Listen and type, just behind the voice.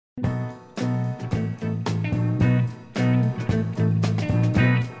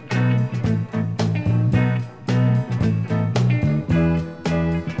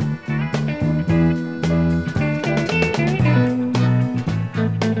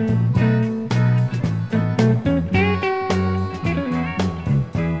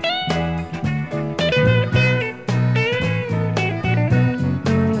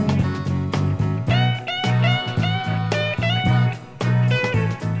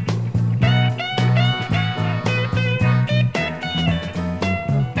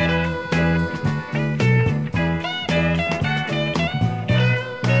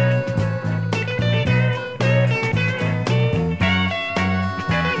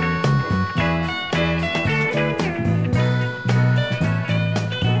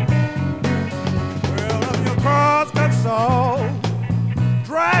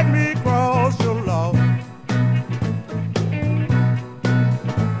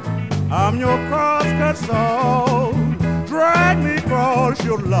I'm your crosscut saw. Drag me across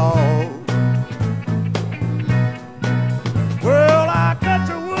your lawn. Well, I cut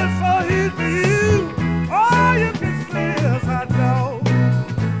your wood so easy for you. All you can see is I know.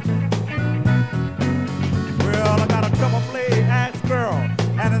 Well, I got a double blade axe girl,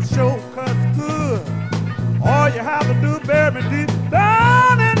 and it sure cuts good. All you have to do, bury me deep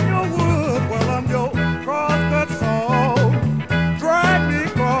down in your wood. Well, I'm your crosscut saw. Drag me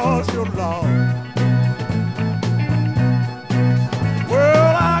across your lawn.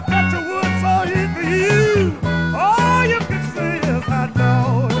 Well, I cut your wood so easy for you. All you can see is I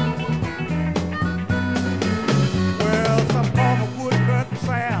know. Well, some call me wood cutting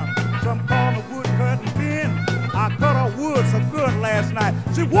Sam, some call me wood cutting Ben. I cut her wood so good last night,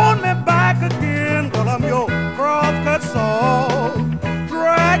 she want me back again. Well, I'm your crosscut saw.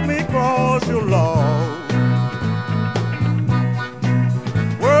 Drag me across your lawn.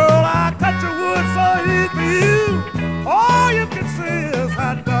 Well, I cut your wood so easy for you. All you can see is I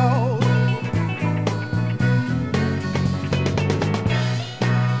know.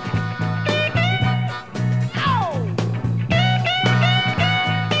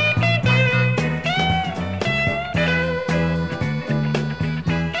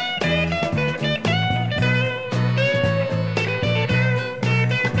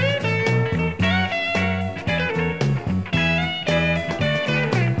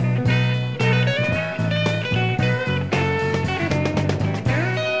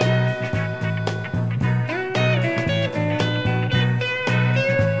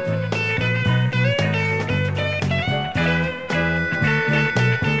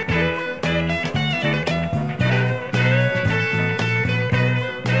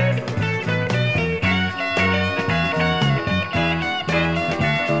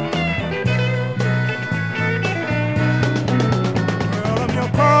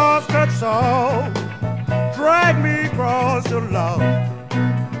 Saw, drag me across your lawn.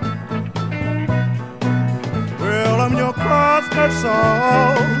 Well, I'm your crosscut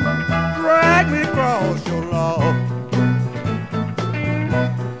saw. Drag me across your lawn.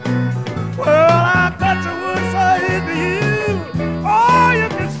 Well, I cut your wood so easy for you. All you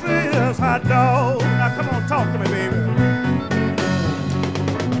can see is I know. Now come on, talk to me, baby.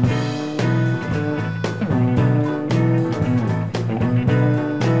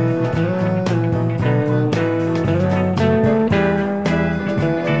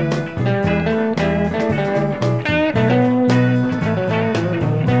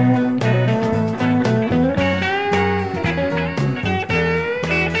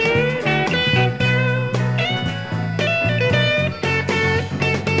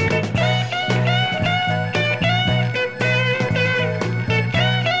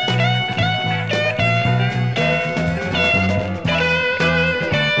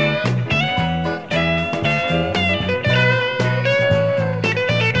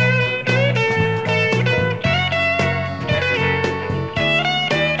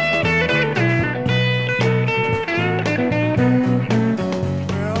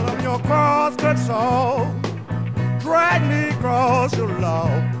 Crosscut saw, drag me across your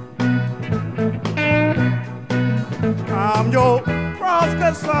lawn. I'm your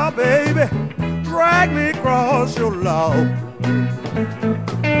crosscut saw, baby. Drag me across your lawn.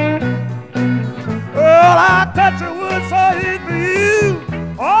 Well, I cut your wood so easy for you.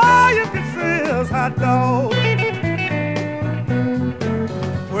 All you can see is I know.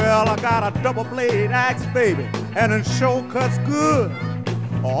 Well, I got a double blade axe, baby, and it sure cuts good.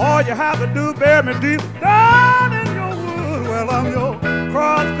 All you have to do, bury me deep down in your wood. Well, I'm your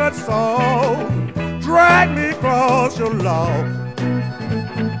crosscut saw. Drag me across your lawn.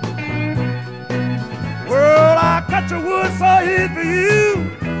 Well, I cut your wood so easy for you.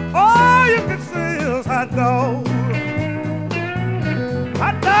 All you can see is I know.